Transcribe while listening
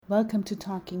Welcome to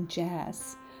Talking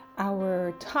Jazz.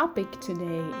 Our topic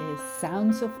today is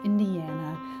Sounds of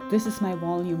Indiana. This is my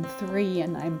volume 3,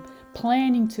 and I'm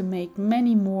planning to make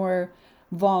many more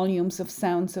volumes of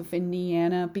Sounds of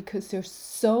Indiana because there's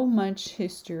so much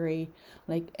history.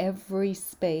 Like every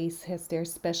space has their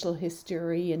special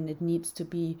history and it needs to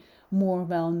be more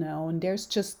well known. There's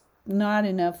just not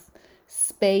enough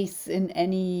space in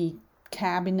any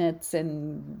cabinets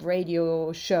and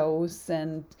radio shows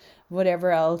and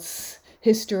whatever else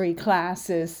history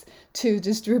classes to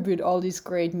distribute all this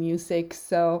great music.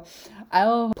 So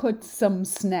I'll put some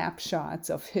snapshots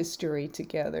of history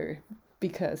together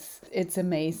because it's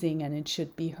amazing and it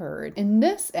should be heard. In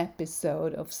this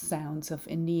episode of Sounds of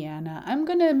Indiana, I'm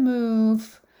gonna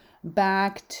move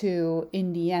back to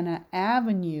Indiana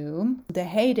Avenue, the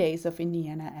heydays of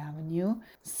Indiana Avenue,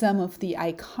 some of the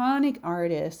iconic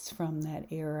artists from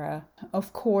that era.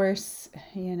 Of course,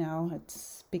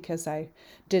 it's because I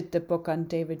did the book on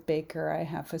David Baker. I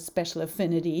have a special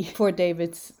affinity for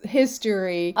David's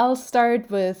history. I'll start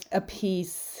with a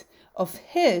piece of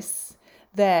his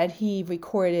that he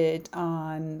recorded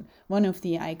on one of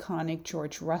the iconic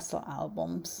George Russell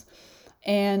albums.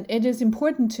 And it is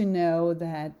important to know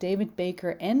that David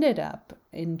Baker ended up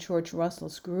in George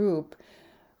Russell's group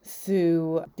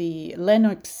through the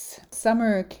Lenox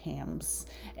summer camps.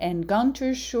 And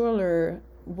Gunther Schuller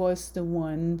was the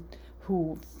one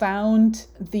who found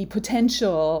the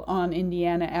potential on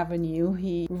Indiana Avenue.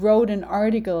 He wrote an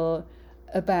article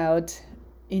about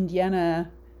Indiana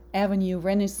Avenue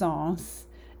Renaissance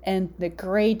and the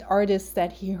great artists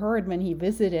that he heard when he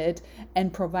visited,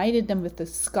 and provided them with a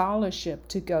scholarship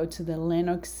to go to the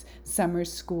Lenox Summer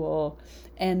School.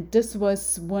 And this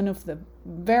was one of the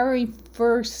very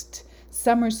first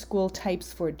summer school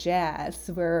types for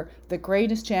jazz, where the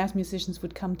greatest jazz musicians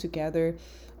would come together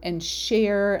and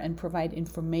share and provide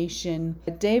information.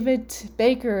 David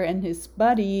Baker and his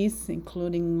buddies,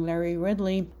 including Larry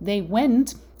Ridley, they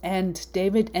went, and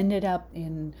David ended up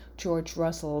in George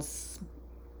Russell's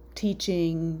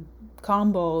teaching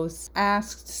combos,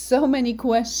 asked so many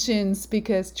questions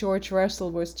because George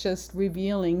Russell was just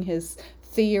revealing his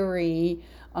theory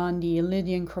on the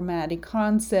Lydian chromatic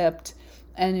concept,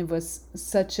 and it was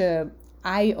such a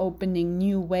eye-opening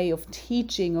new way of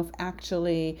teaching, of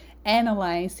actually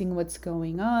analyzing what's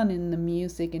going on in the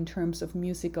music in terms of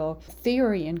musical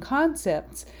theory and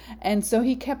concepts. And so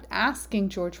he kept asking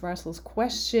George Russell's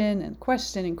question,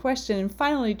 and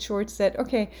finally George said,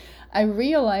 okay, I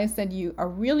realize that you are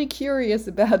really curious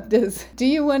about this. Do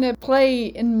you want to play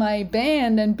in my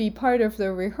band and be part of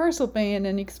the rehearsal band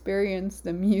and experience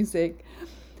the music?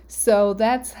 So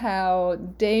that's how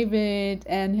David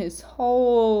and his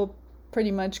whole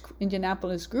pretty much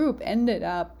Indianapolis group ended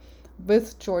up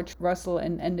with George Russell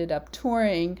and ended up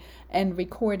touring and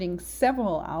recording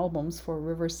several albums for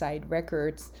Riverside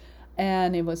Records.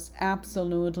 And it was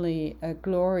absolutely a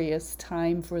glorious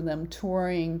time for them,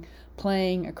 touring,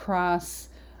 playing across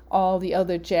all the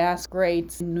other jazz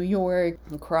greats in New York,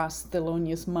 across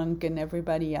Thelonious Monk and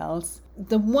everybody else.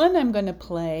 The one I'm going to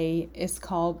play is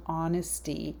called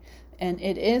Honesty, and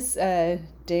it is a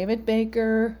David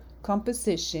Baker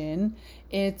composition.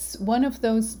 It's one of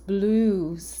those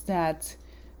blues that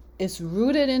is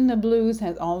rooted in the blues,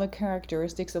 has all the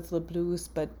characteristics of the blues,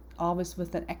 but always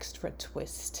with an extra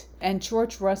twist. And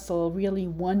George Russell really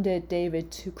wanted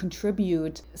David to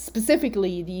contribute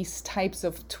specifically these types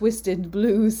of twisted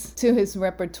blues to his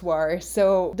repertoire.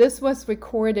 So this was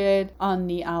recorded on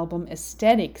the album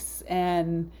Aesthetics,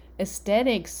 and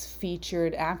Aesthetics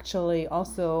featured actually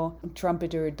also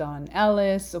trumpeter Don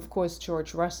Ellis, of course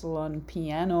George Russell on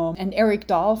piano, and Eric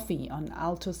Dolphy on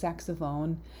alto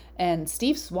saxophone, and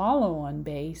Steve Swallow on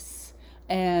bass,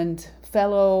 and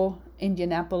fellow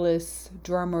Indianapolis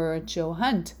drummer Joe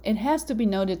Hunt. It has to be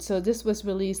noted, so this was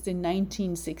released in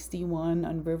 1961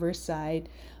 on Riverside,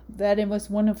 that it was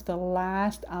one of the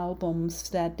last albums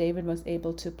that David was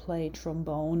able to play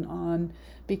trombone on,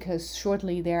 because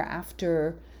shortly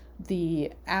thereafter,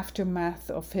 the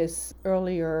aftermath of his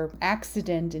earlier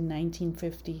accident in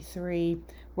 1953,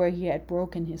 where he had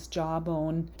broken his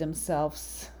jawbone,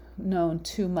 themselves known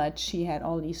too much. He had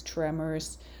all these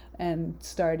tremors and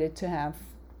started to have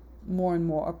more and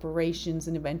more operations,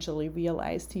 and eventually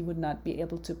realized he would not be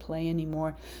able to play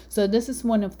anymore. So this is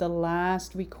one of the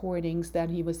last recordings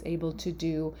that he was able to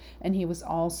do, and he was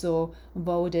also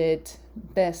voted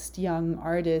Best Young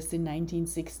Artist in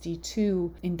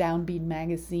 1962 in Downbeat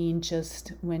magazine,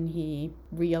 just when he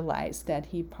realized that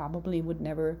he probably would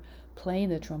never play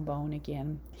the trombone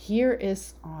again. Here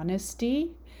is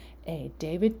Honesty, a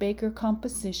David Baker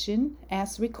composition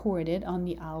as recorded on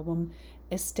the album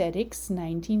Aesthetics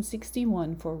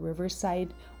 1961 for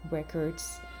Riverside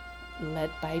Records, led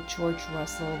by George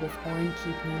Russell with Orrin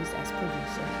Keepnews as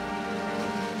producer.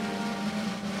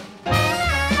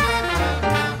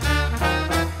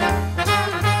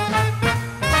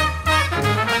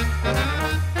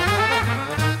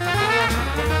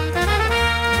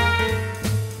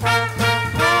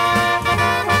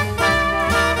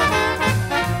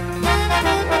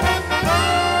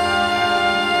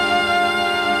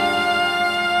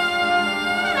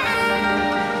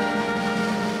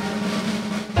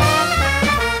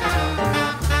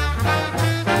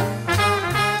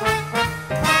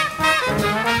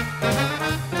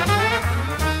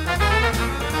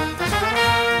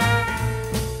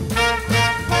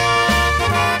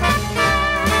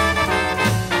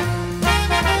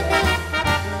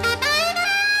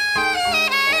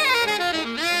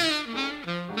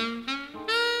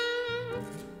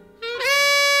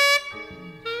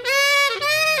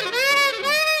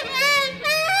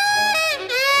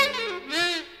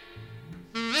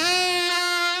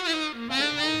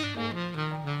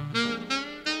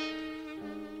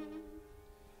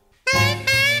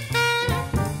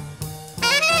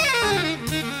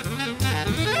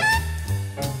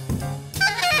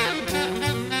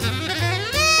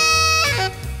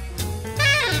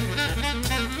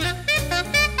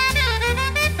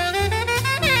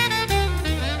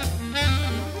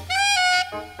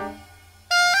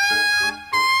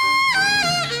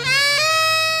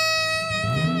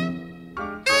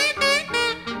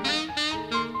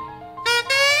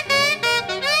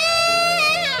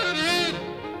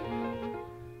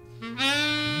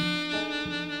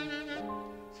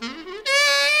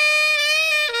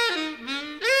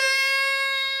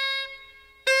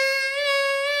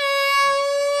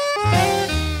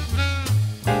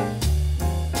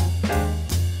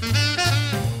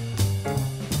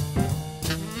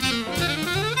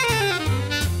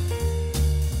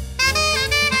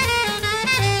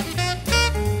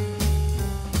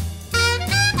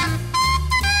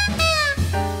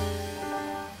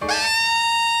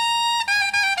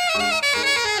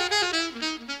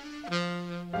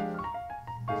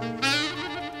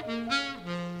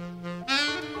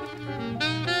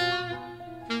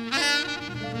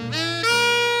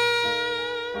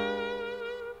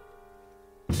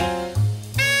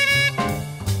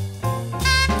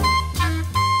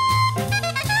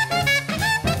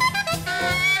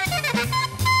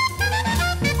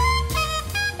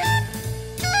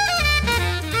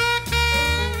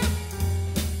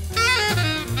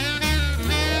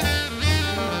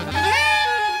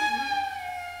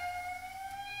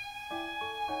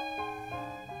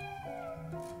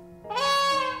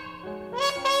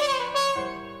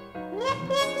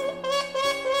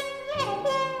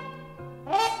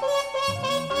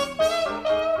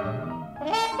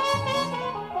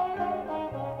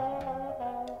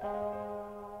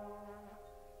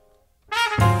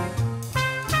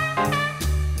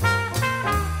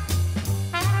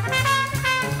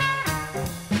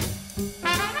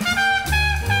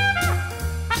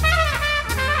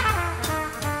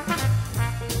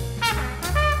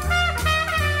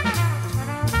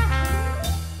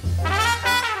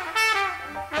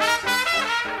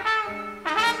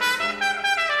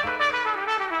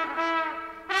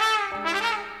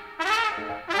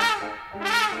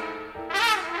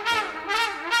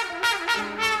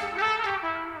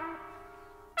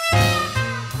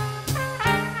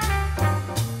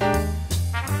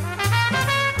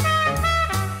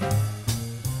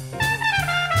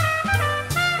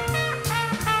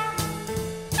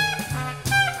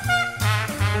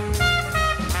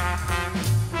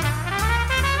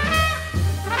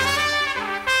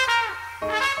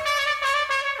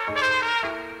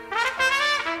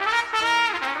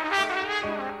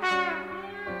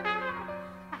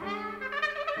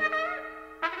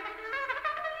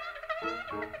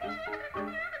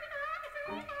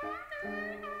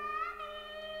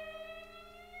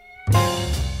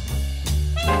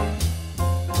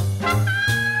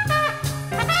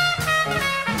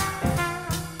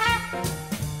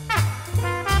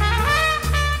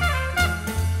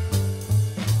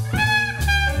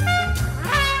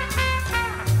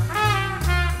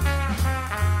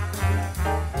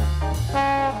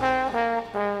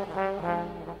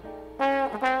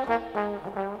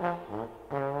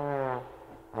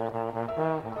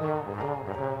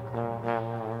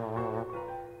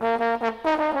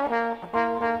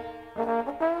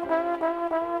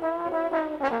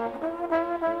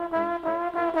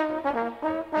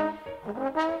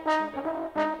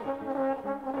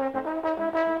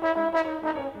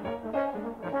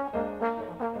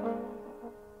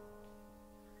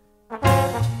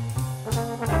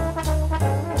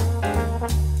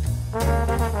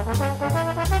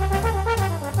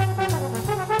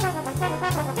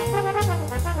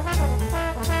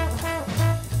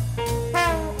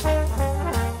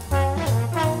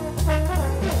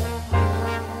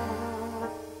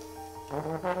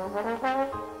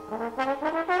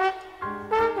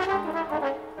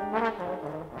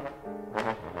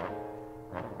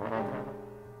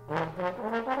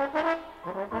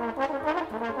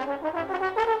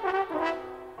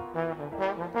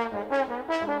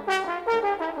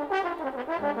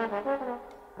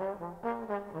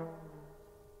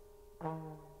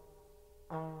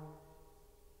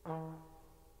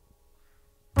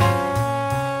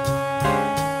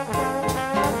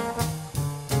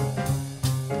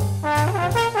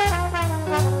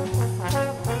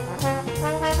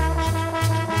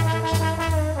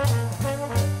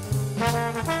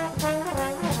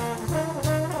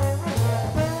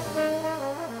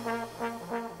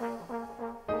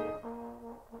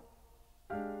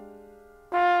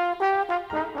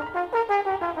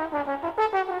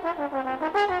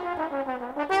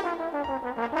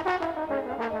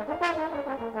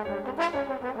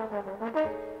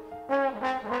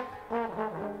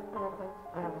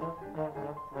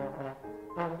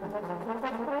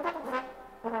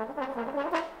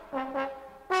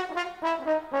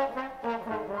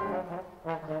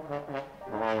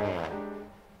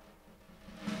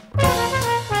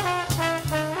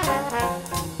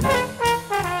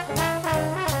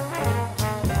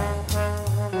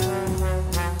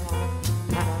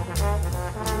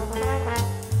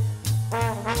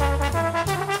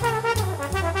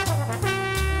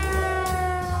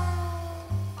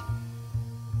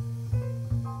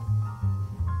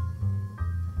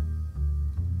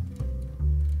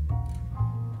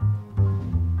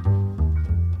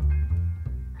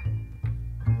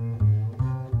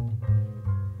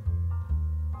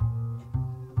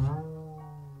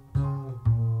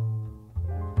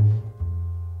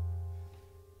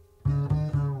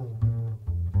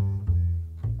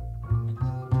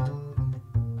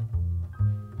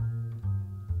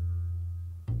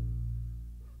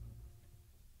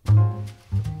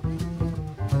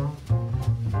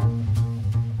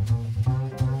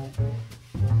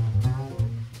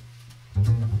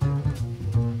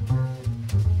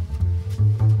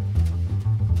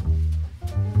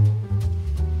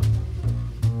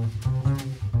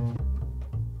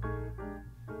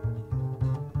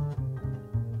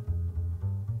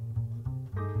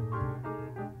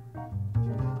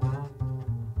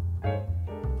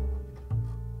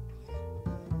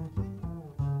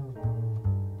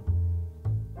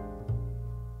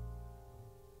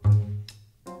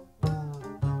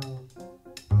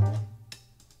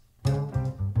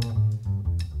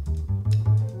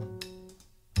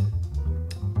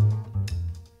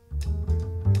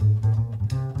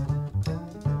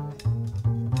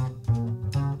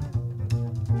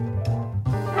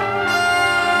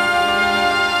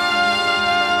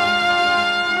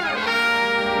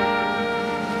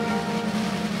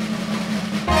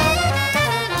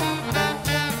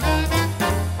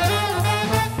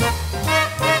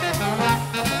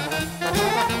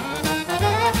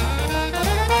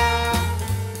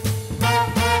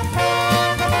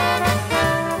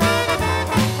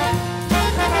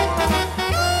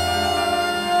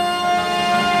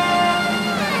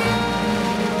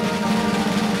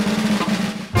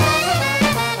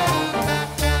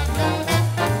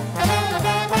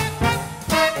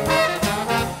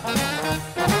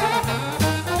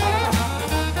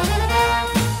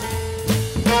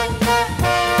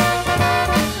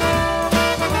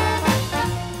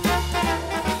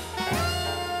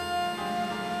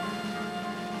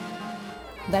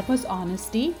 That was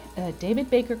Honesty, a David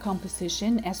Baker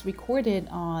composition as recorded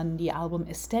on the album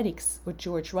Aesthetics with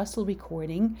George Russell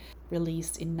recording,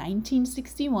 released in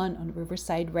 1961 on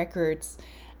Riverside Records.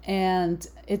 And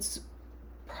it's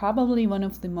probably one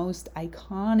of the most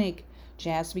iconic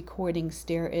jazz recordings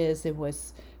there is. It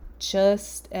was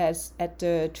just as at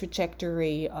the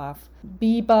trajectory of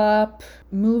bebop,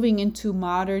 moving into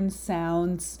modern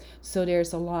sounds. So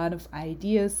there's a lot of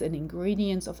ideas and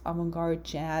ingredients of avant-garde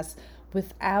jazz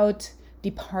without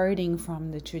departing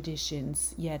from the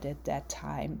traditions yet at that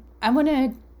time. I want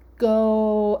to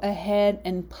go ahead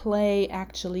and play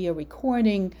actually a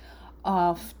recording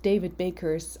of David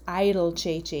Baker's idol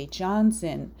J.J.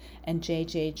 Johnson. And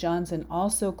J.J. Johnson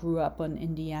also grew up on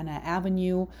Indiana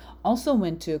Avenue, also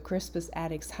went to Crispus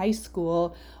Attucks High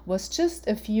School, was just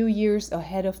a few years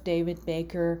ahead of David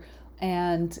Baker,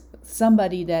 and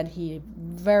somebody that he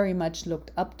very much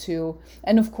looked up to.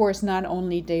 And of course, not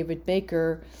only David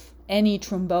Baker, any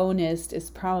trombonist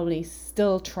is probably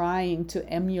still trying to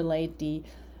emulate the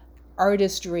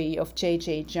artistry of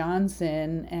J.J.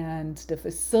 Johnson and the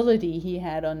facility he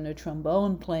had on the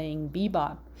trombone playing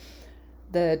bebop.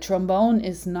 The trombone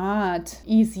is not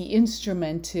easy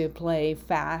instrument to play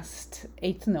fast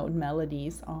eighth note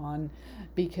melodies on.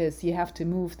 because you have to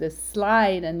move the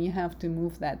slide, and you have to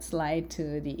move that slide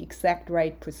to the exact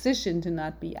right position to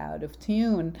not be out of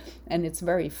tune. And it's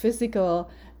very physical,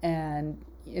 and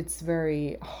it's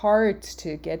very hard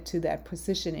to get to that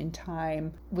position in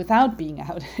time without being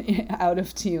out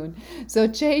of tune. So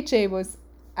JJ was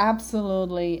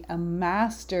absolutely a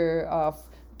master of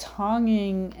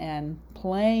tonguing and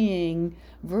playing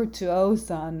virtuose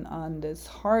on this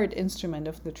hard instrument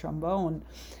of the trombone.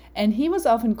 And he was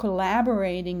often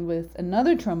collaborating with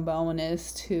another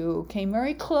trombonist who came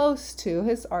very close to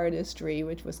his artistry,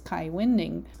 which was Kai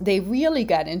Winding. They really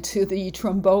got into the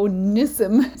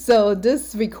trombonism. So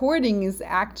this recording is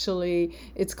actually,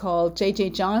 it's called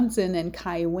J.J. Johnson and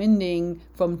Kai Winding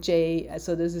from J.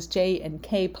 So this is J and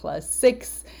K plus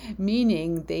 6,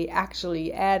 meaning they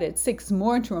actually added 6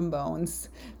 more trombones.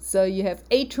 So you have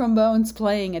 8 trombones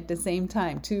playing at the same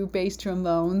time, 2 bass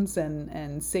trombones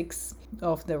and 6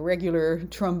 of the regular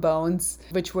trombones,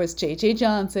 which was J.J.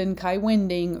 Johnson, Kai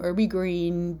Winding, Irby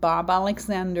Green, Bob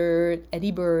Alexander,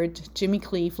 Eddie Bird, Jimmy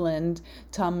Cleveland,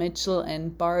 Tom Mitchell,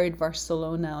 and Bart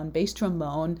Barcelona on bass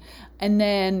trombone. And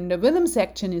then the rhythm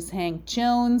section is Hank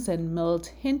Jones and Milt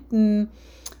Hinton.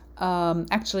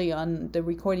 Actually, on the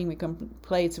recording we can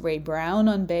play, it's Ray Brown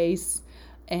on bass,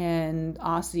 and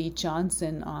Ozzie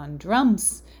Johnson on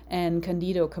drums, and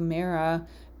Candido Camara.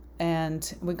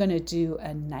 And we're going to do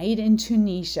A Night in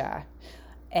Tunisia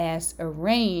as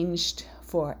arranged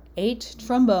for 8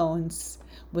 trombones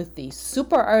with the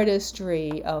super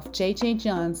artistry of J.J.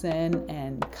 Johnson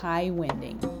and Kai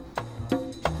Winding.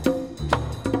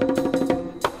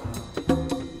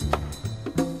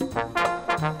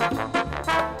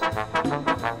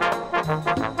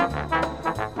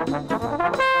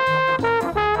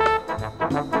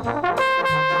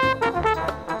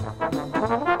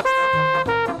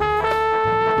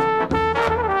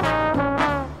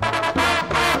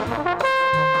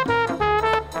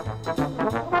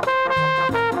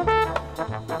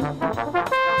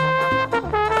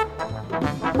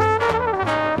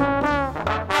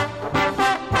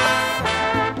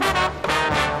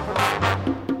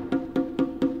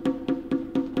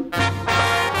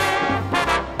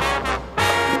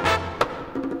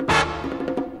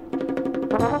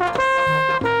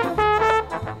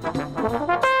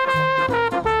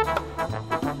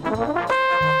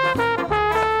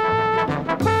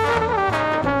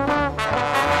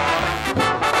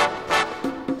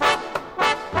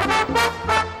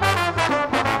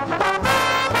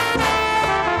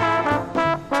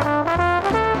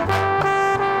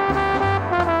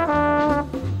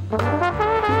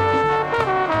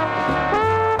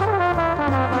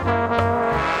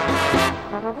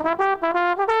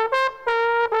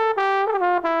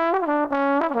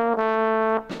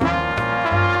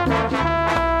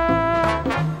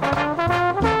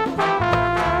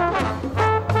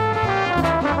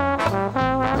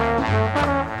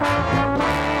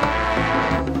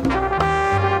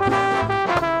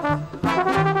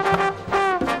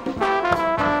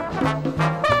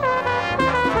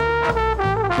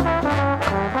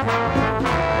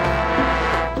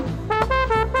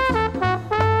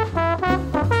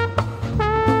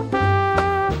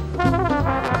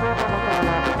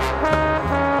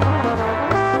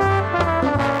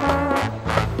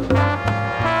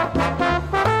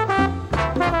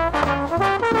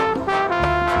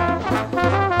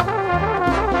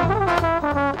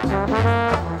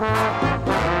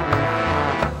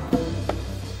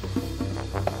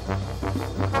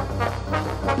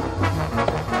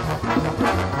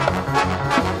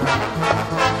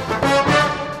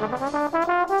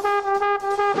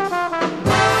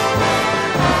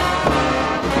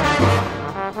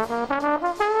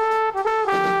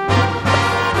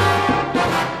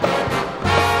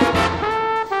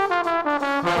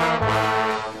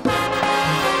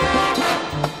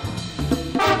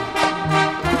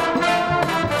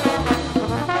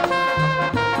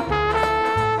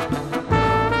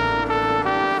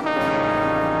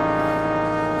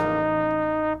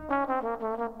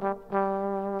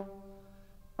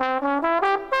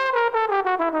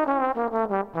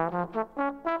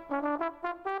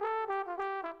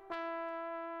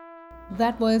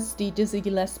 That was the Dizzy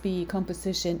Gillespie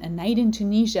composition A Night in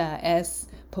Tunisia, as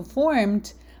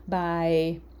performed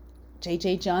by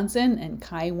J.J. Johnson and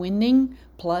Kai Winding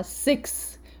plus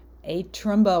 8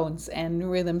 trombones and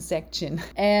rhythm section.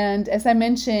 And as I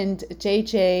mentioned,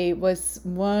 JJ was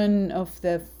one of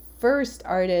the first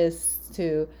artists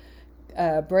to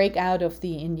break out of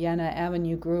the Indiana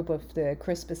Avenue group of the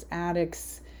Crispus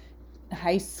Attucks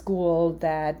high school,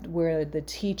 that where the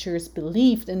teachers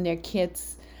believed in their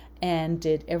kids and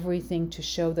did everything to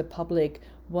show the public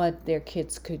what their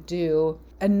kids could do.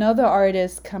 Another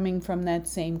artist coming from that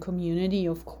same community,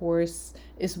 of course,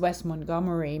 is Wes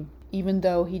Montgomery. Even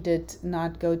though he did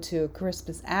not go to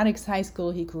Crispus Attucks High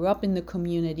School, he grew up in the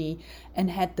community and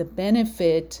had the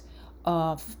benefit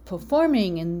of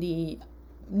performing in the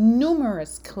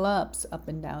numerous clubs up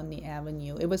and down the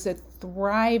avenue. It was a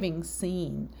thriving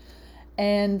scene.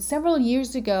 And several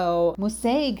years ago,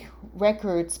 Mosaic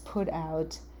Records put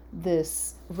out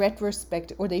this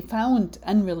retrospect, or they found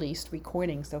unreleased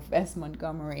recordings of Wes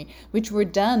Montgomery, which were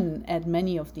done at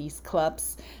many of these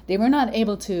clubs. They were not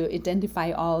able to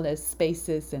identify all the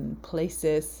spaces and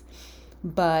places,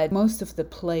 but most of the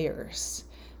players.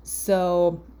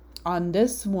 So on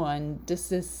this one,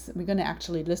 we're going to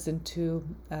actually listen to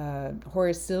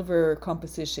Horace Silver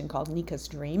composition called Nika's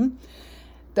Dream.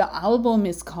 The album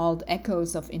is called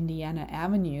Echoes of Indiana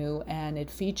Avenue, and it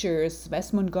features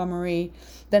Wes Montgomery,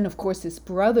 then of course his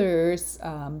brothers,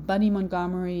 Buddy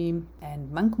Montgomery and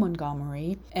Monk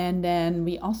Montgomery. And then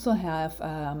we also have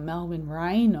Melvin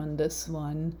Ryan on this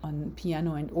one, on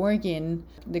piano and organ.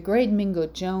 The great Mingo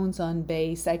Jones on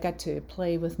bass. I got to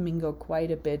play with Mingo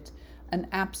quite a bit. An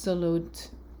absolute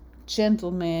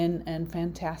gentleman and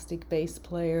fantastic bass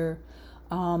player.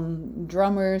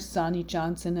 Drummers Sonny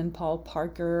Johnson and Paul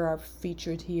Parker are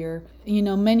featured here.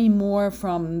 Many more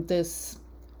from this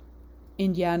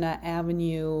Indiana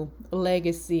Avenue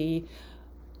legacy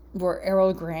were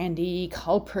Errol Grandy,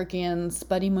 Carl Perkins,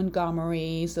 Buddy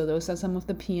Montgomery. So those are some of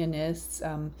the pianists.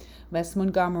 Wes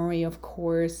Montgomery, of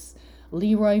course.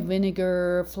 Leroy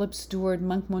Vinegar, Flip Stewart,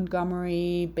 Monk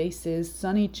Montgomery, bassist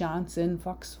Sonny Johnson,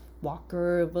 Fox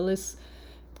Walker, Willis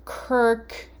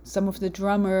Kirk, some of the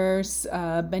drummers,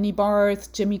 Benny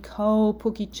Barth, Jimmy Coe,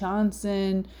 Pookie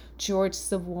Johnson, George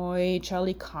Savoy,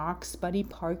 Charlie Cox, Buddy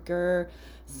Parker,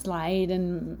 Slide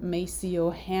and Maceo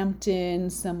Hampton,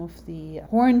 some of the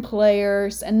horn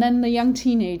players, and then the young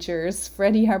teenagers,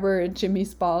 Freddie Hubbard, Jimmy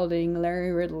Spalding,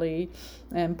 Larry Ridley,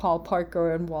 and Paul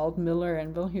Parker and Walt Miller,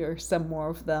 and we'll hear some more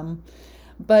of them.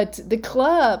 But the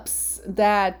clubs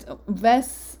that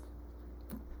Wes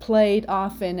played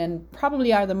often and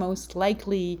probably are the most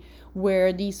likely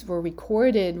where these were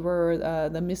recorded were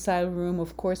the Missile Room,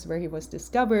 of course, where he was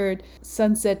discovered,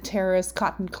 Sunset Terrace,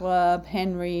 Cotton Club,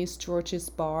 Henry's, George's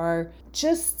Bar.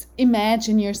 Just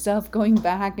imagine yourself going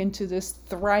back into this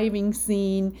thriving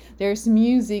scene. There's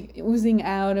music oozing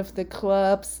out of the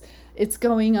clubs. It's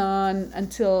going on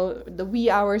until the wee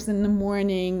hours in the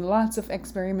morning, lots of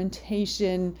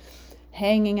experimentation,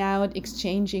 hanging out,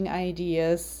 exchanging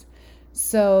ideas.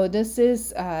 So this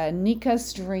is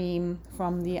Nika's Dream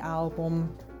from the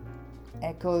album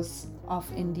Echoes of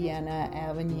Indiana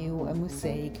Avenue, a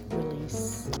Mosaic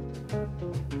release.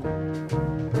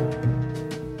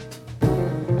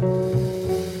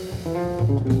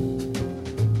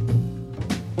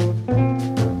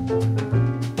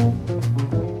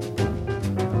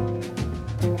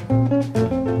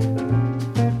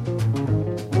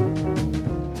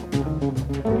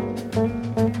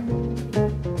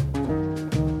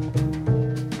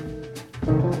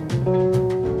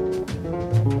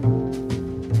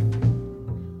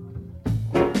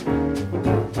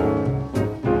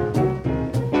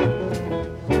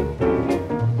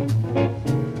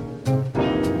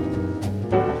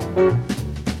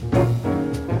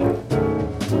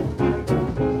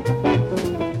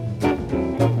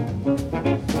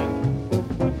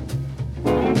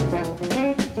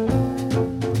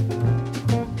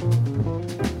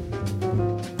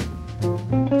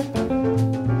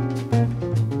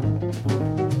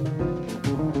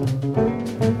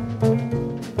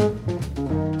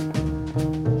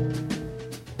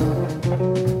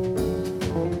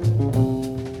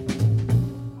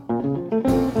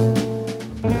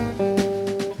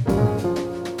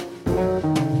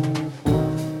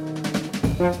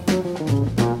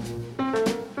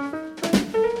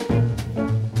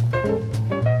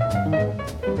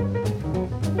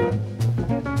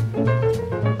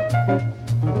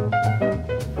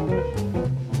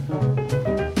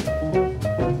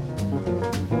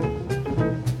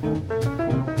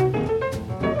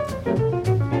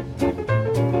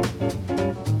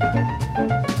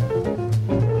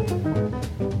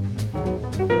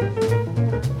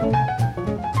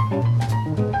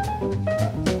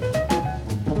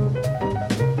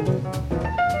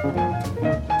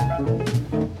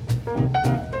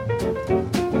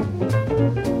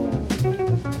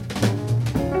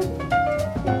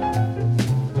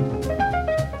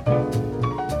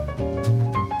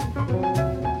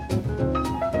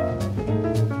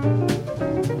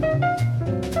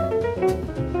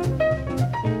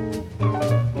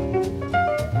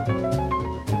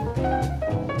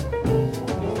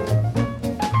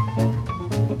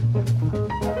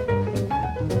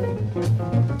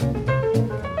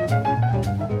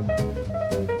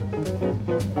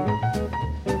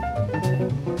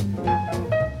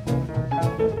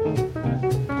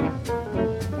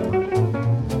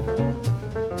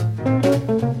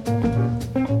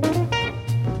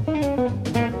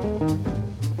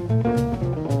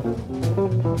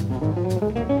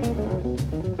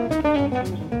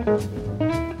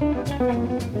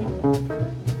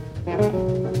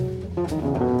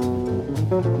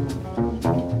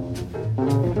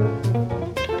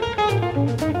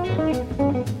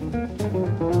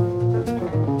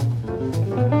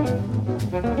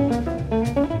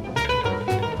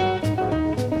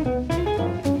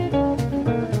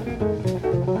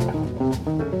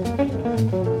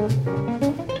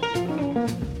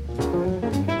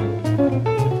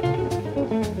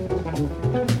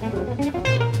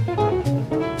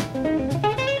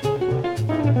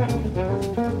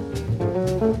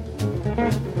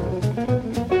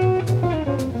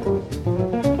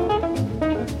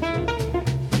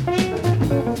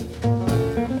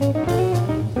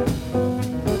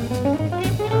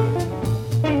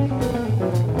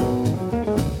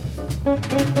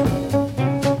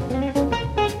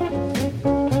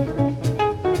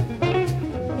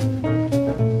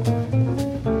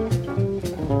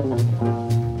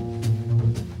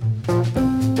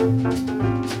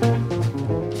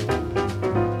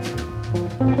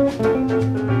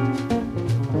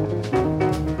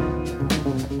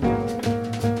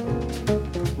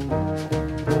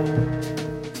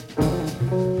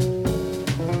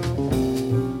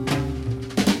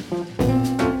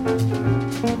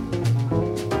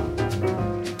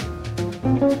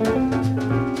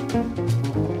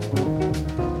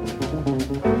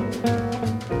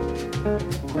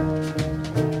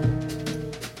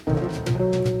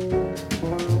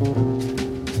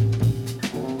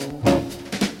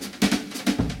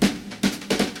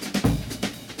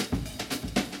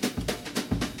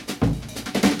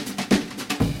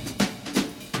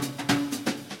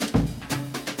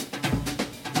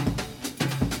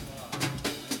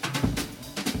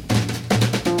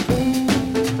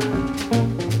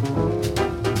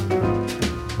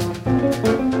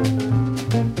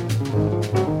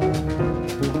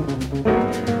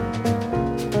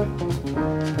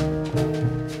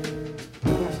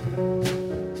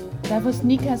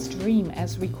 Nika's Dream,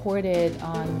 as recorded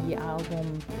on the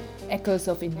album Echoes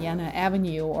of Indiana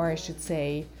Avenue, or I should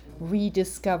say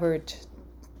rediscovered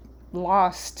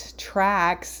lost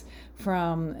tracks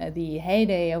from the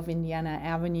heyday of Indiana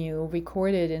Avenue,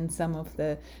 recorded in some of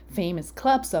the famous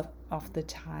clubs of the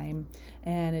time.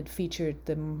 And it featured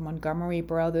the Montgomery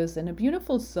Brothers and a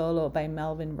beautiful solo by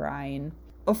Melvin Bryan.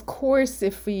 Of course,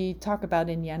 if we talk about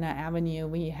Indiana Avenue,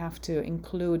 we have to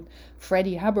include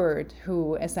Freddie Hubbard,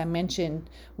 who, as I mentioned,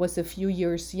 was a few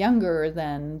years younger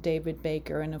than David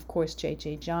Baker and, of course,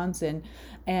 J.J. Johnson.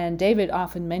 And David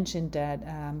often mentioned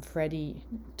that Freddie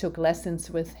took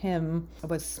lessons with him,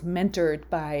 was mentored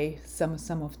by some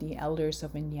of the elders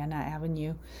of Indiana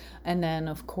Avenue, and then,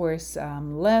 of course,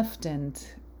 left and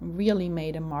really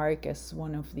made a mark as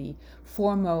one of the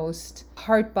foremost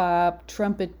hard bop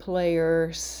trumpet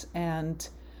players and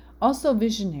also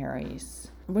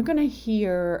visionaries. We're going to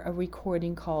hear a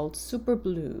recording called Super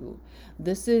Blue.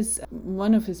 This is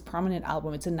one of his prominent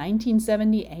albums. It's a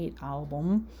 1978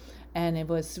 album, and it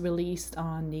was released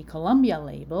on the Columbia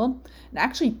label. It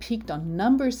actually peaked on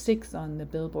number 6 on the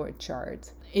Billboard chart.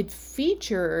 It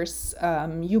features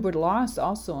Hubert Laws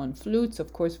also on flutes,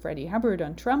 of course Freddie Hubbard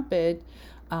on trumpet,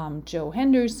 Joe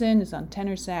Henderson is on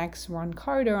tenor sax, Ron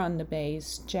Carter on the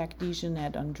bass, Jack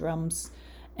DeJohnette on drums,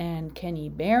 and Kenny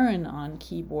Barron on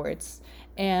keyboards.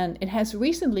 And it has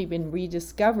recently been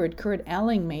rediscovered. Kurt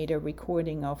Elling made a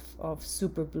recording of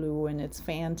Super Blue, and it's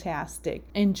fantastic.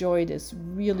 Enjoy this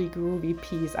really groovy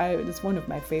piece. It's one of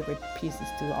my favorite pieces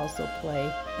to also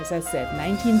play. As I said,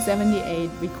 1978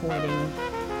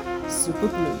 recording, Super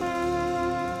Blue.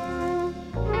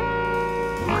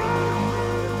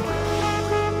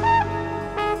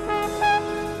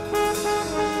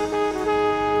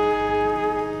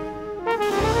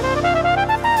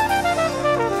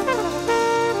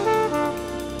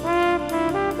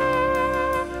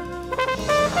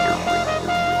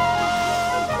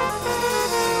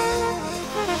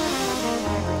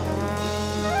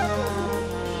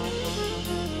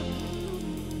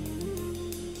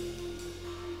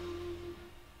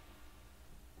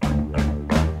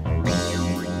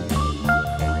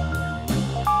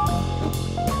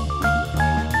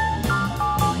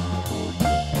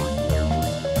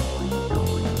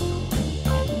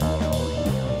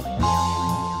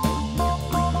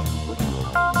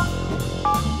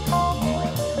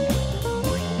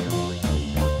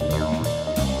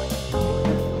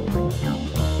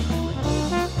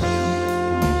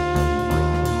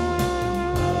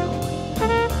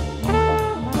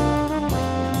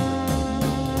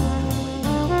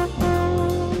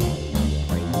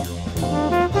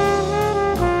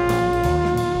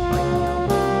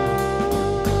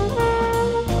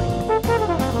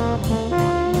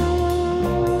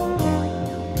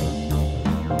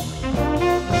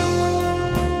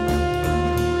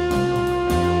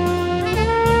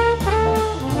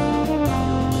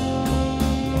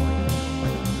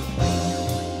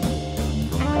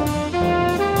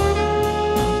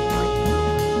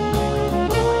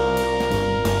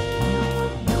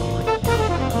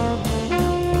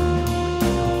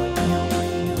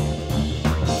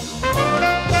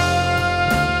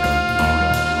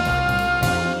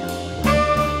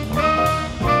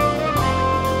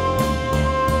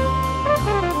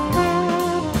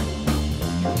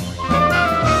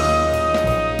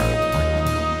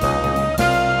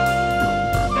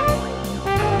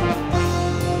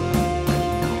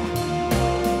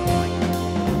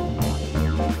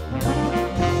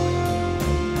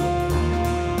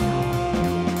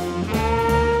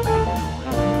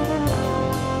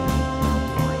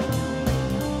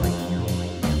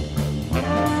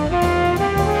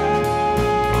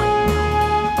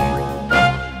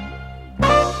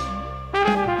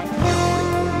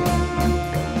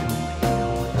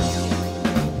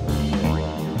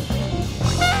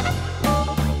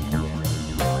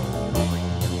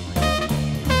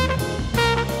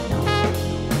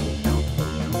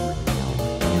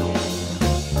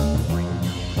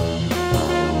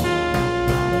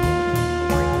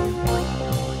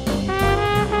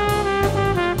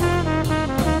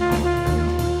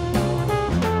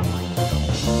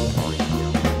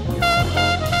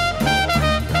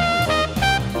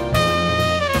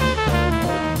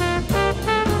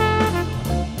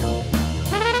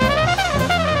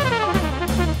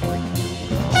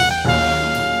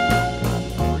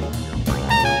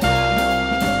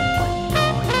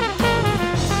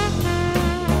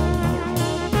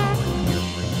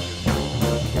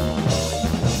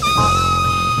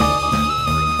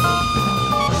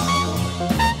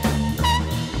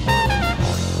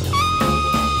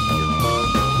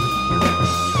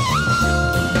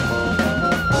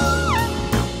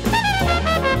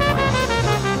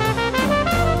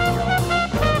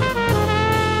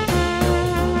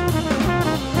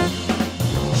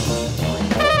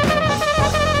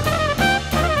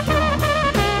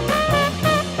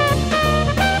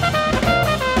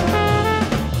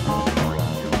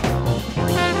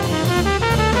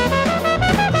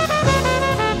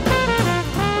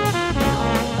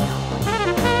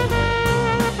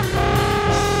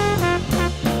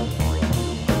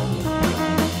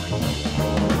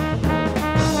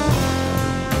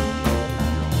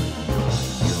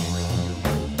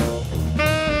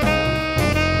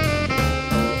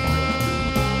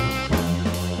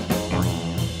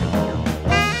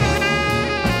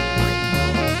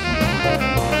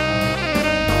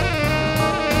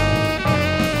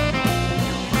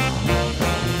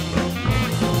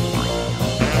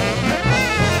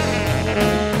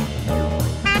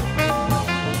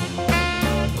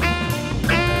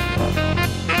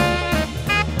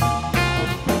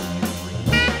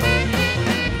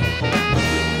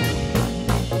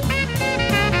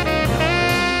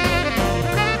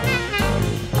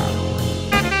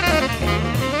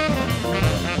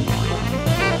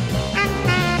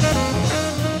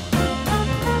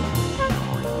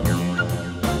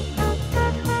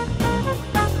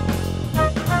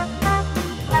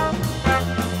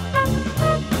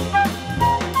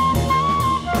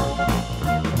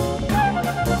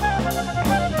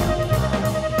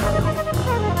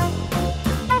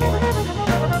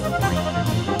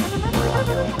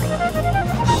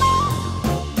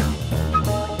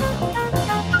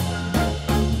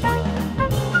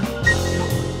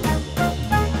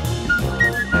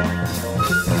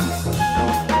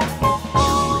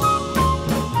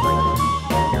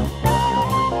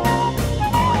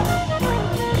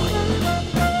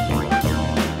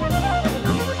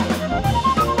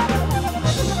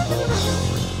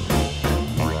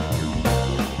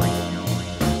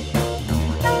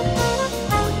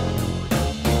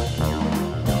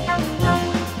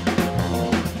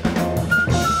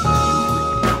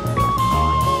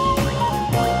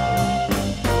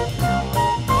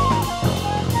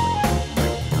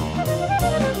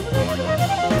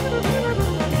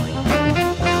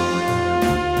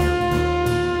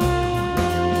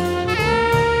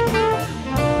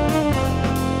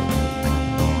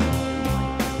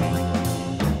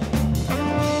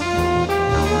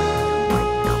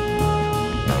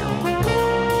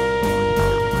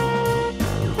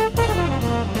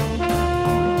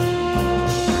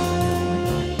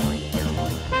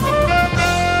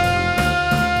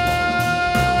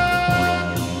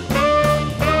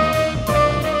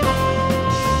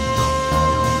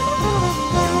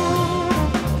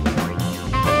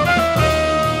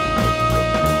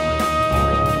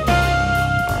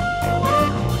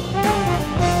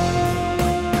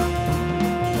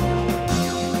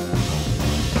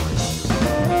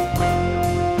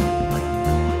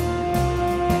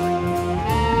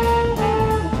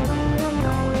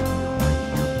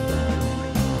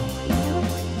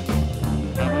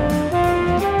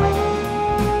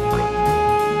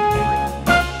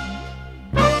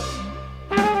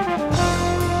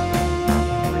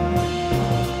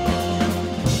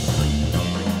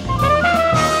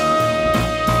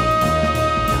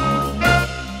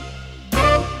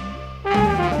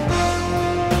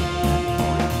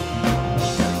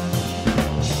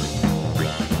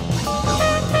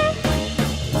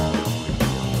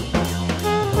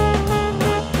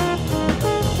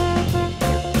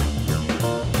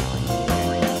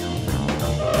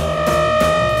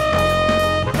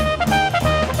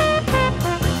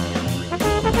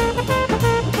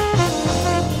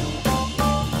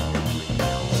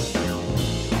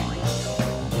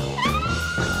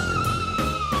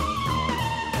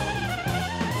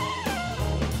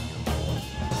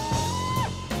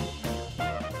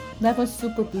 That was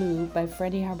Super Blue by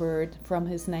Freddie Hubbard from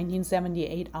his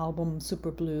 1978 album Super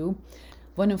Blue,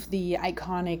 one of the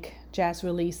iconic jazz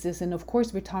releases. And of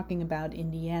course, we're talking about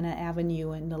Indiana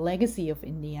Avenue and the legacy of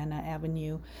Indiana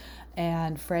Avenue,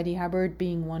 and Freddie Hubbard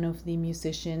being one of the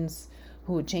musicians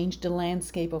who changed the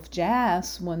landscape of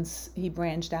jazz once he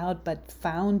branched out, but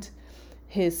found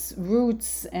his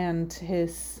roots and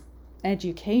his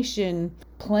education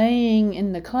playing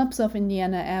in the clubs of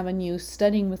Indiana Avenue,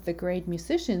 studying with the great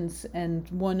musicians, and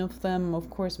one of them, of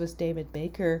course, was David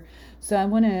Baker. So I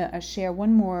want to share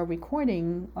one more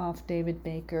recording of David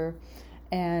Baker.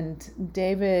 And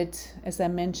David, as I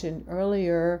mentioned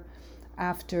earlier,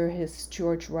 after his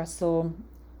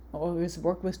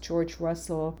work with George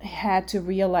Russell, had to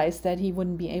realize that he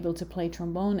wouldn't be able to play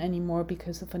trombone anymore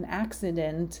because of an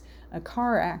accident, a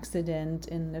car accident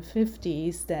in the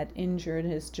 50s that injured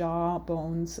his jaw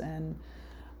bones and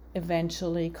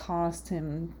eventually caused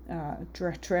him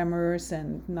tremors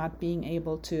and not being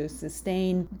able to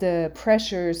sustain the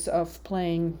pressures of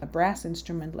playing a brass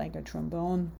instrument like a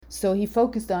trombone. So he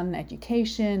focused on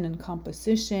education and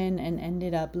composition and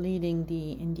ended up leading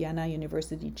the Indiana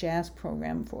University Jazz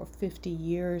Program for 50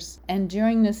 years. And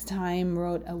during this time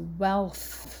wrote a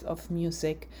wealth of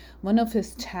music. One of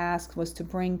his tasks was to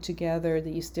bring together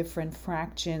these different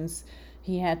fractions.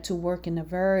 He had to work in a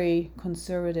very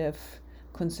conservative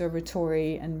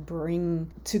conservatory and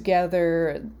bring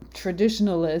together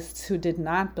traditionalists who did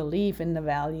not believe in the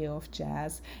value of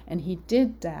jazz. And he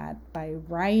did that by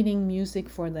writing music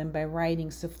for them, by writing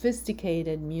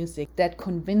sophisticated music that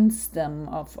convinced them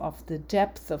of the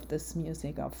depth of this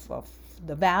music, of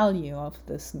the value of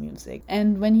this music.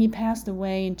 And when he passed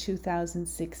away in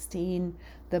 2016,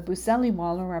 the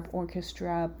Buscelli-Wallerap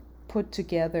Orchestra put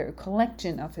together a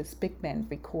collection of his big band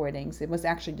recordings. It was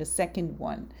actually the second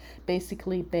one,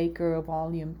 basically Baker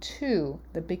Volume 2,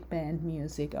 the big band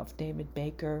music of David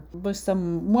Baker, with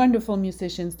some wonderful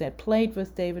musicians that played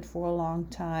with David for a long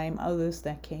time, others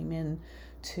that came in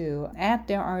to add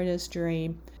their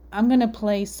artistry. I'm going to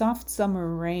play Soft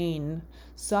Summer Rain.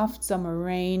 Soft Summer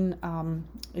Rain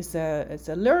is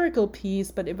a lyrical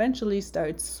piece, but eventually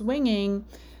starts swinging,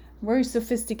 very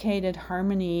sophisticated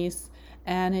harmonies.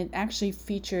 And it actually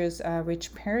features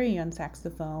Rich Perry on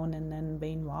saxophone and then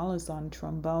Wayne Wallace on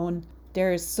trombone.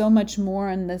 There is so much more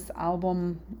on this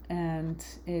album, and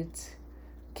it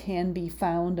can be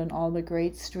found on all the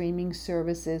great streaming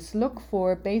services. Look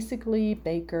for basically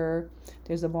Baker.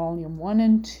 There's a volume 1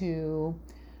 and 2.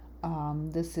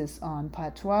 This is on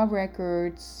Patois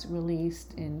Records,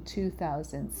 released in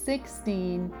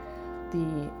 2016,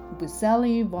 the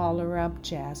Buscelli-Wallerap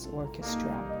Jazz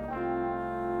Orchestra.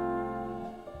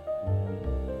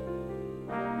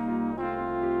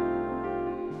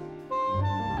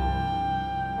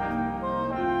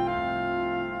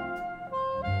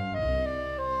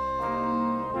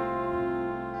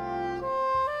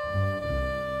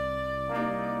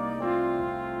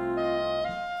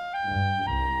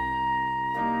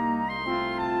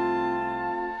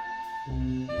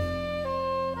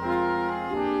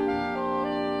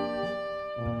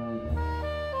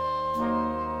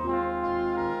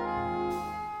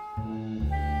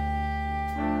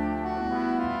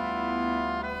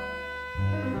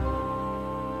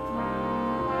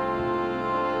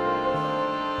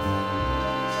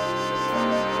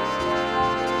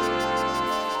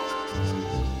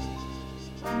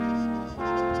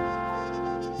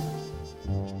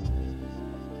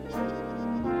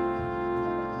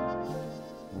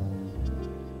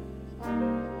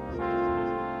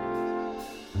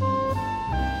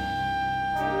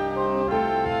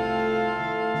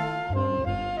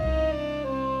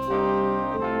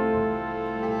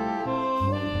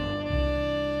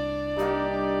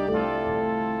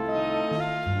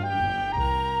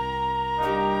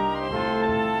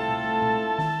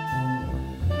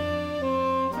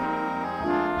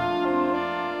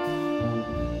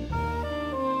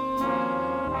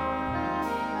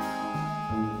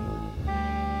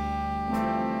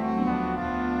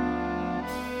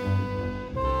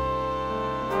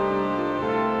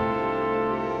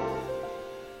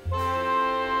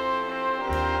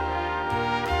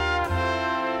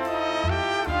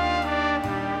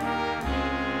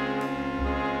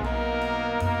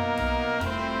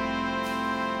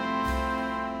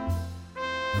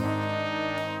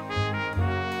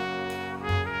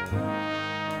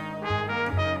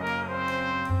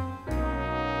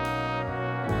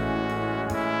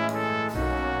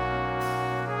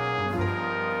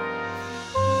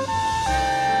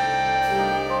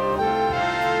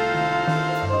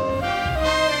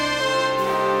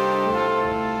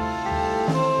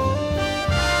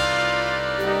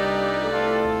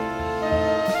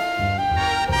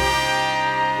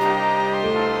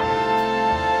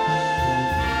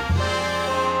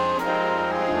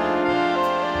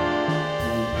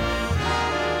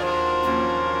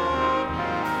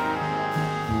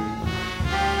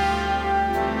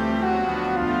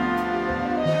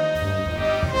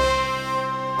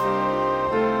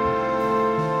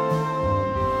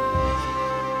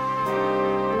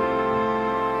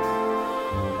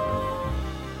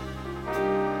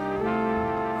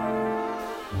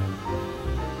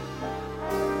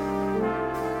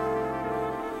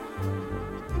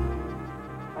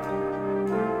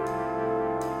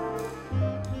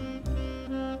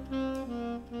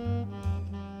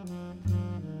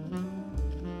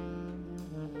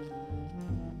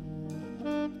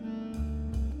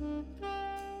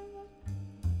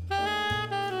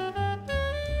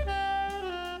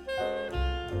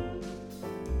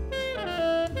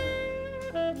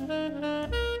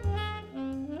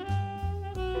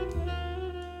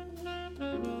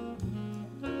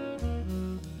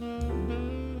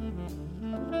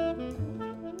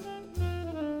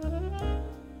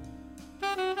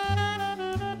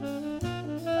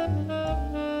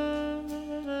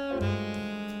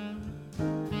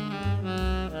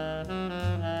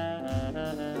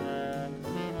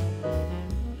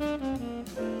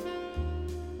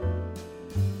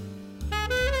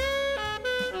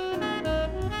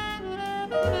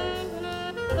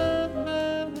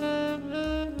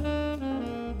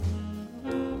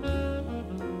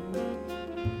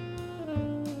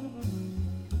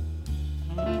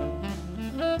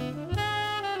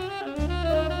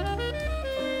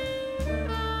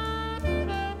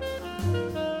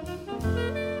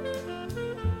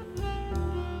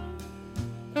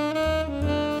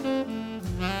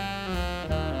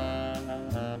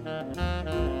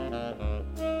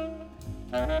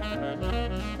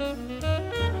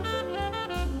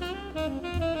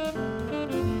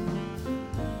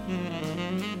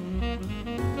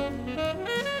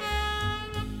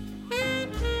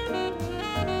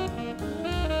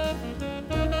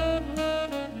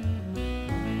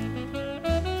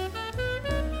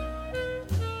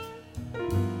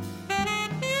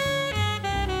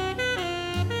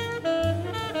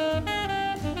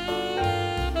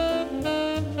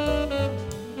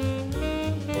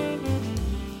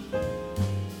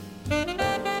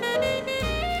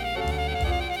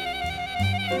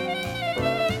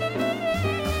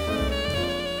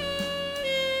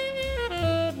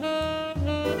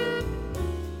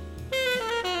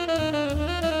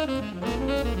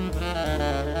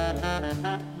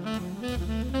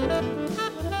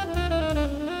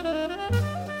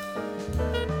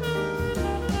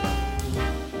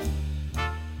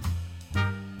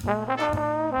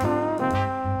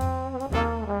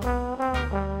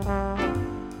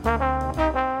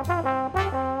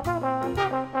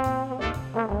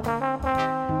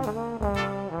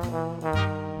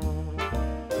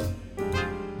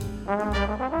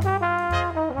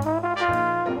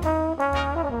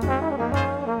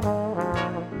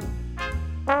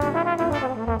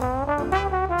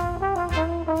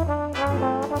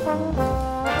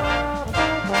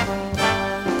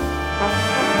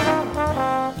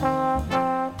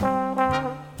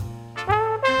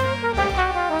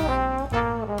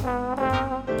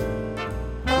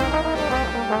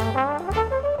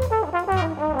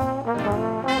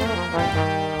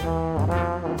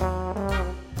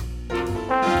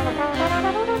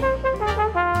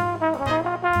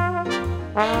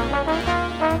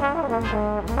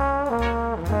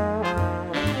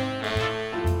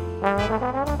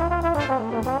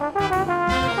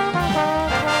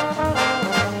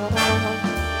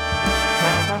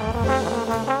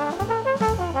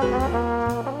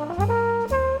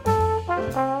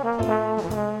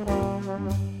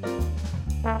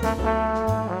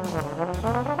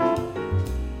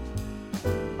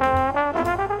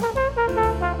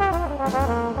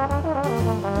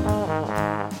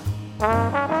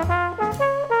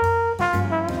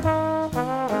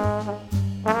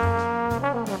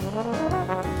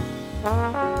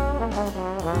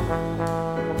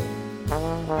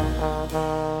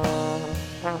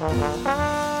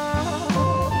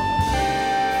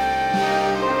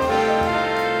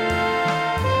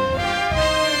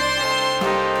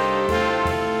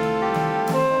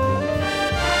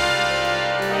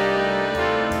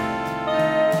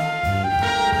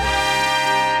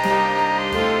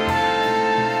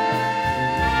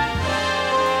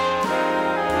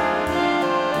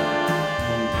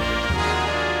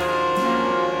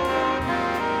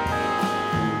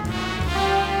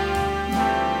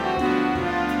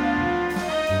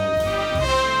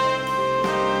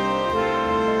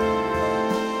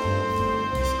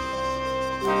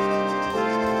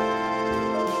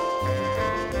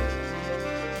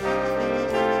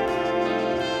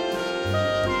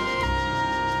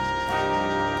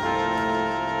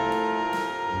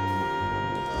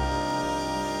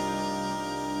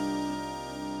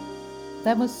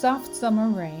 That was Soft Summer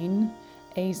Rain,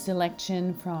 a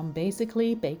selection from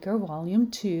Basically Baker Volume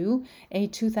 2, a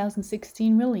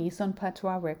 2016 release on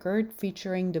Patois Record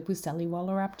featuring the Buselli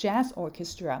Wallerap Jazz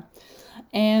Orchestra.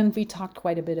 And we talked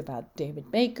quite a bit about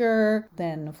David Baker,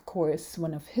 then of course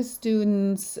one of his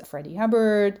students, Freddie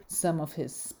Hubbard, some of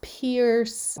his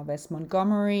peers, Wes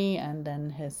Montgomery, and then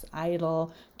his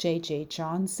idol, J.J.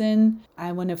 Johnson.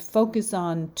 I want to focus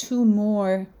on two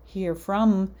more here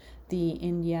from the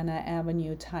Indiana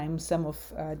Avenue time, some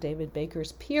of David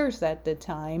Baker's peers at the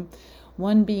time,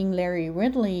 one being Larry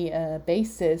Ridley, a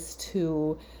bassist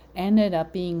who ended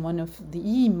up being one of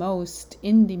the most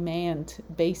in-demand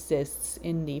bassists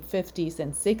in the 50s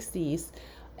and 60s,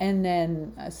 and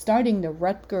then starting the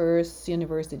Rutgers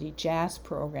University Jazz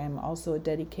Program, also a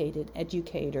dedicated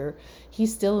educator. He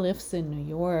still lives in New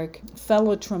York.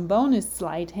 Fellow trombonist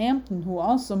Slide Hampton, who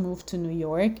also moved to New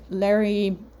York.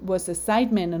 Larry was a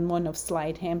sideman on one of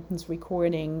Slide Hampton's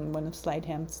recording, one of Slide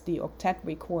Hampton's The Octet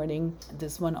recording.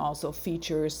 This one also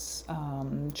features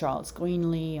Charles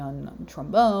Greenlee on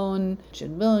trombone,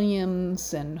 Jim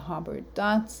Williams and Hobart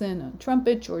Dodson on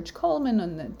trumpet, George Coleman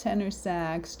on the tenor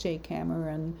sax, Jay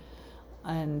Cameron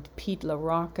and Pete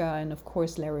LaRocca, and of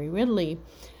course Larry Ridley.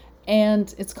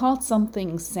 And it's called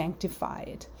Something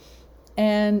Sanctified.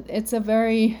 And it's a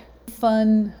very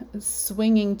fun,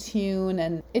 swinging tune,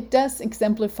 and it does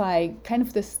exemplify kind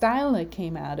of the style that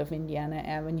came out of Indiana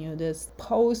Avenue, this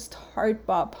post-hard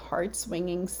bop,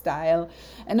 heart-swinging style.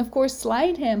 And of course,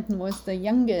 Slide Hampton was the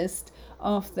youngest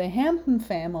of the Hampton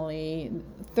family,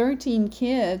 13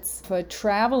 kids, for a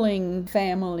traveling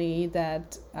family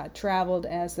that traveled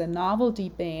as a novelty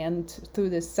band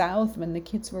through the South when the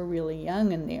kids were really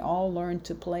young, and they all learned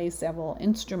to play several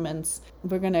instruments.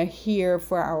 We're going to hear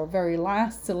for our very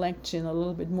last selection a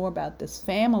little bit more about this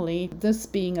family, this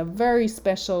being a very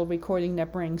special recording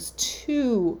that brings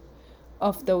two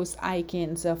of those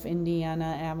icons of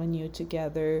Indiana Avenue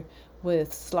together,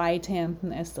 with Slide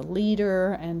Hampton as the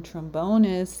leader and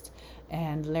trombonist,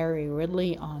 and Larry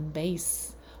Ridley on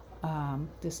bass.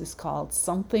 This is called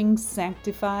Something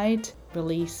Sanctified,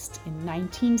 released in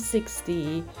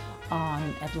 1960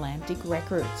 on Atlantic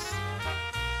Records.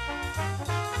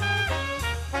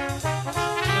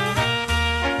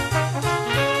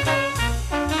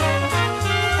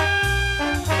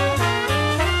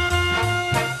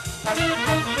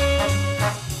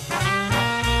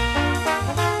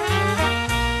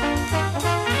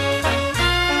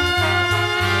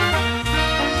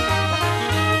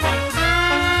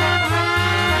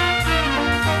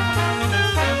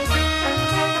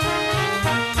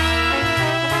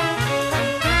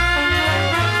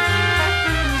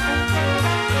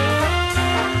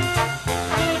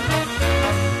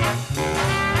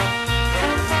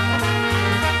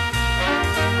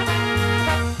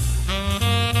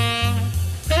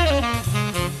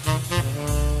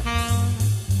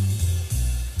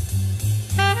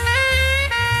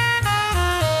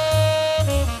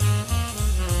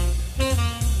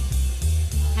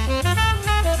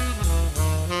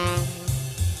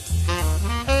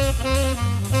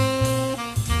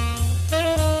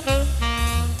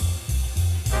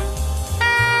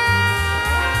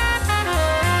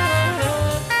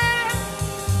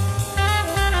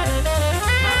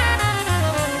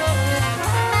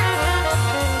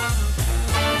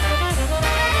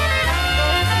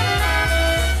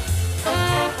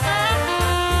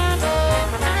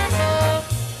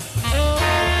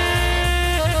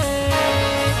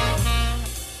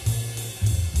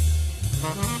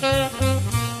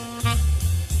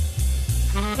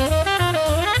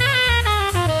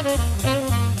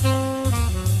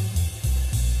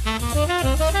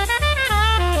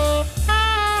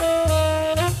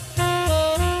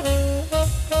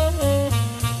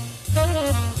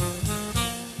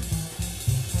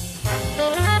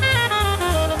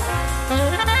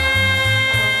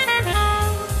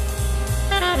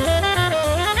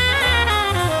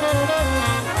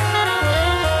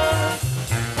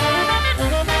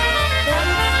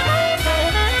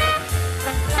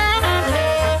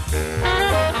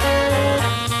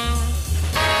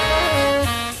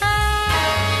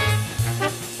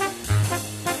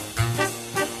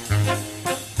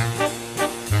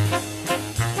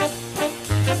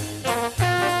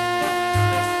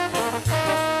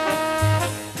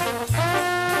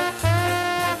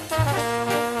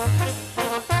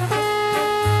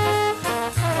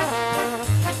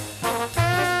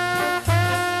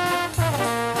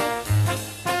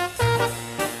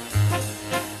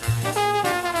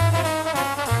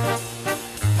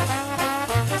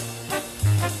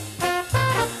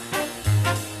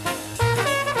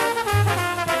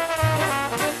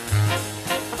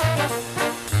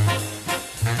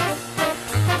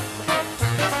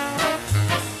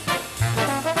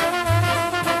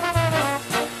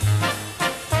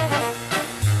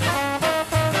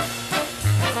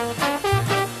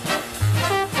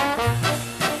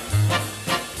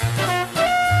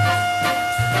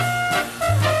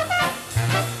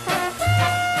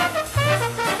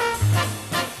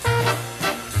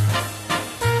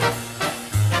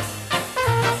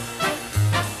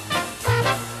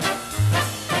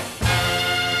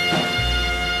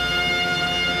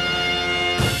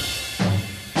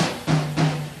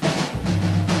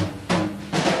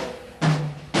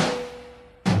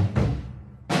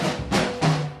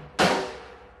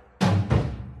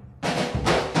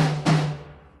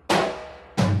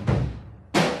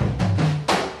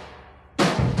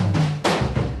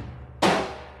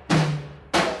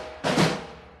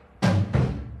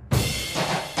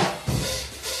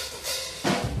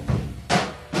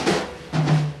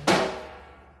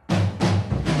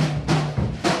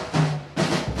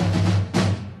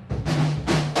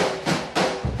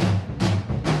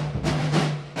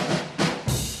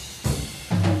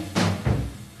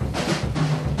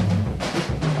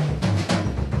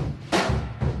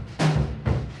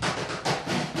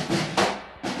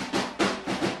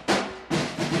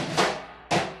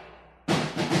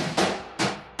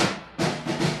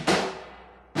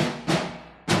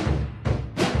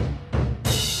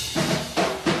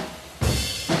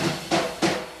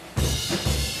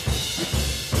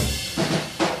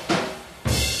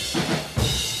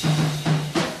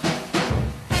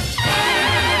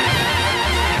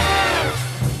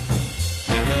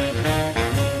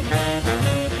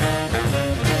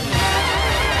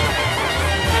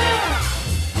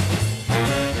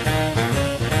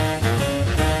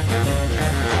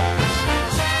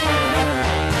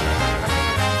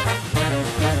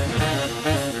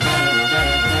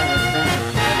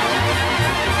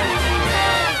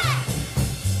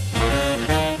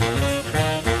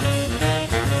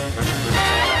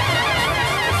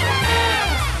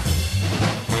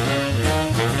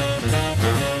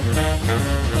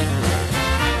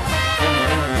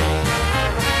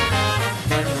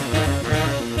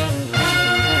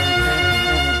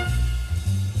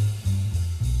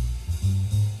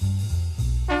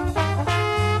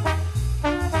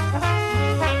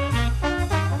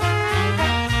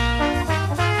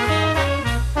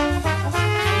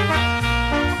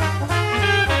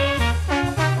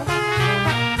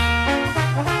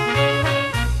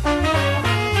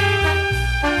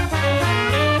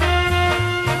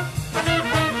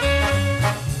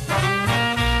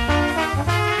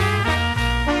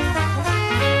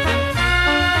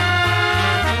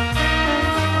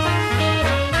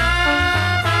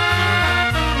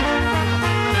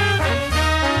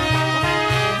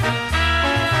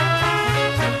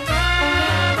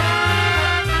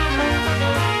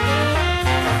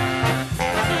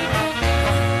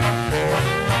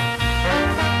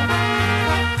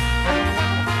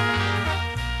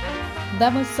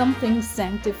 That was Something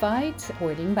Sanctified,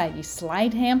 recording by the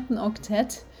Slide Hampton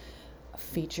Octet,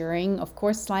 featuring, of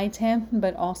course, Slide Hampton,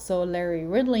 but also Larry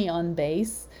Ridley on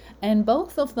bass, and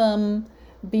both of them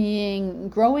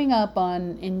growing up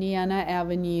on Indiana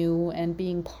Avenue and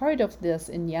being part of this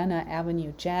Indiana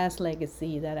Avenue jazz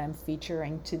legacy that I'm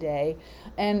featuring today.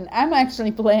 And I'm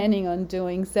actually planning on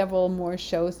doing several more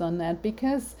shows on that,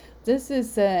 because this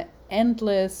is an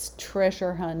endless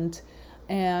treasure hunt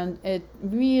and it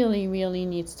really, really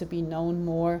needs to be known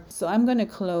more. So I'm going to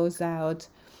close out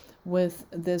with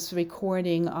this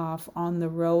recording of On the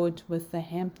Road with the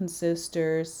Hampton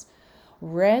Sisters,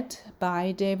 read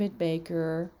by David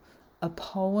Baker, a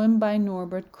poem by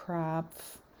Norbert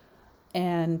Krapf,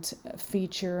 and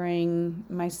featuring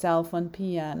myself on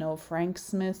piano, Frank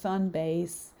Smith on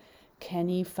bass,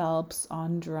 Kenny Phelps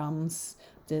on drums.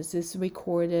 This is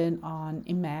recorded on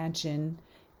Imagine,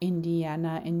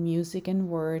 Indiana in Music and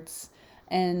Words.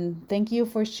 And thank you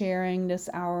for sharing this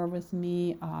hour with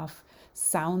me of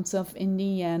Sounds of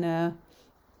Indiana,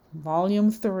 Volume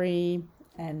 3,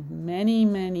 and many,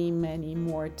 many, many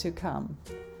more to come.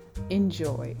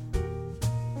 Enjoy.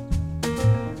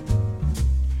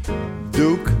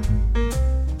 Duke,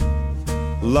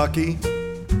 Lucky,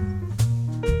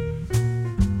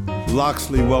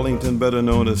 Loxley Wellington, better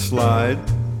known as Slide,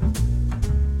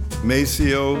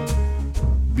 Maceo,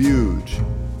 Buge,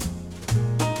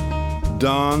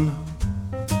 Don,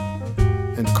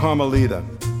 and Carmelita,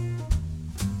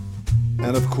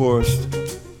 and of course,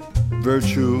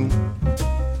 Virtue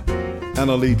and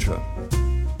Alitra.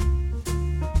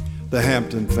 The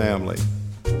Hampton family,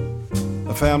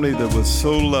 a family that was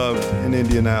so loved in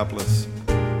Indianapolis,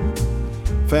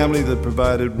 family that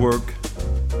provided work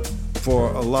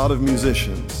for a lot of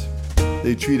musicians.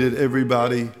 They treated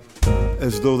everybody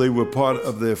as though they were part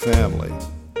of their family.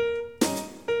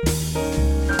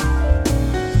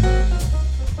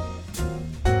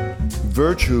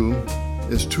 Virtue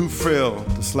is too frail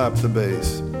to slap the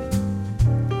bass,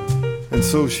 and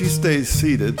so she stays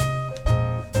seated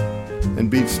and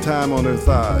beats time on her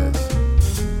thighs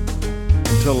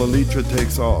until Alitra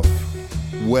takes off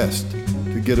west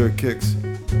to get her kicks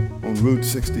on Route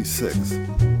 66.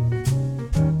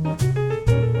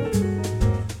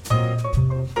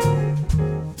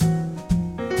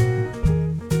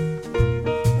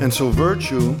 And so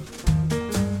Virtue,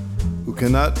 who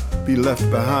cannot be left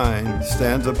behind,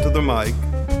 stands up to the mic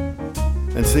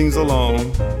and sings along,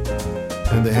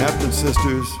 and the Hampton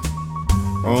Sisters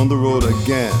are on the road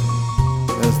again,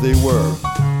 as they were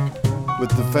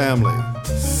with the family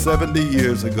 70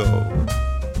 years ago,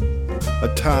 a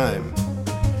time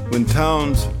when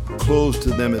towns closed to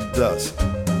them at dusk,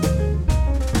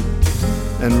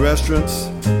 and restaurants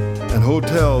and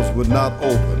hotels would not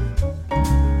open.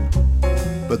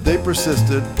 But they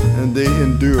persisted and they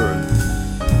endured.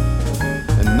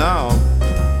 And now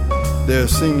they're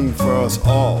singing for us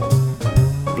all,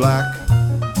 black,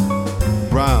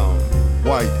 brown,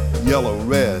 white, yellow,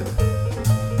 red.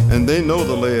 And they know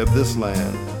the lay of this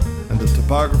land and the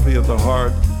topography of the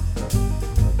heart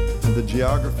and the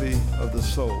geography of the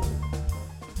soul.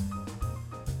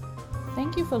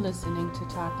 Thank you for listening to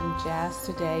Talking Jazz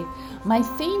today. My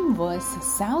theme was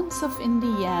Sounds of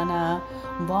Indiana,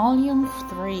 Volume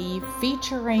 3,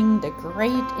 featuring the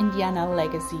great Indiana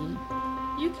legacy.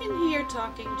 You can hear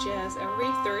Talking Jazz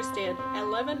every Thursday at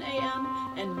 11 a.m.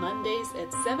 and Mondays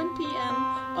at 7 p.m.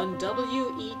 on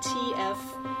WETF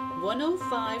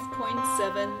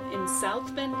 105.7 in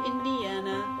South Bend,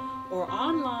 Indiana, or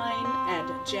online at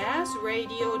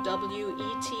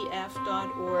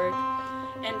jazzradiowetf.org,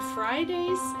 and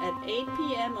Fridays at 8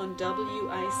 p.m. on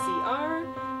WICR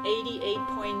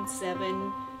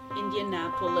 88.7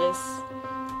 Indianapolis.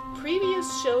 Previous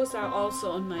shows are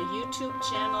also on my YouTube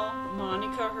channel,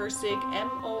 Monika Herzig,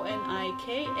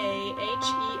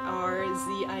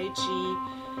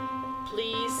 MonikaHerzig.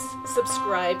 Please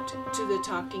subscribe to the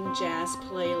Talking Jazz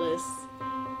playlist.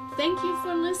 Thank you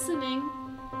for listening.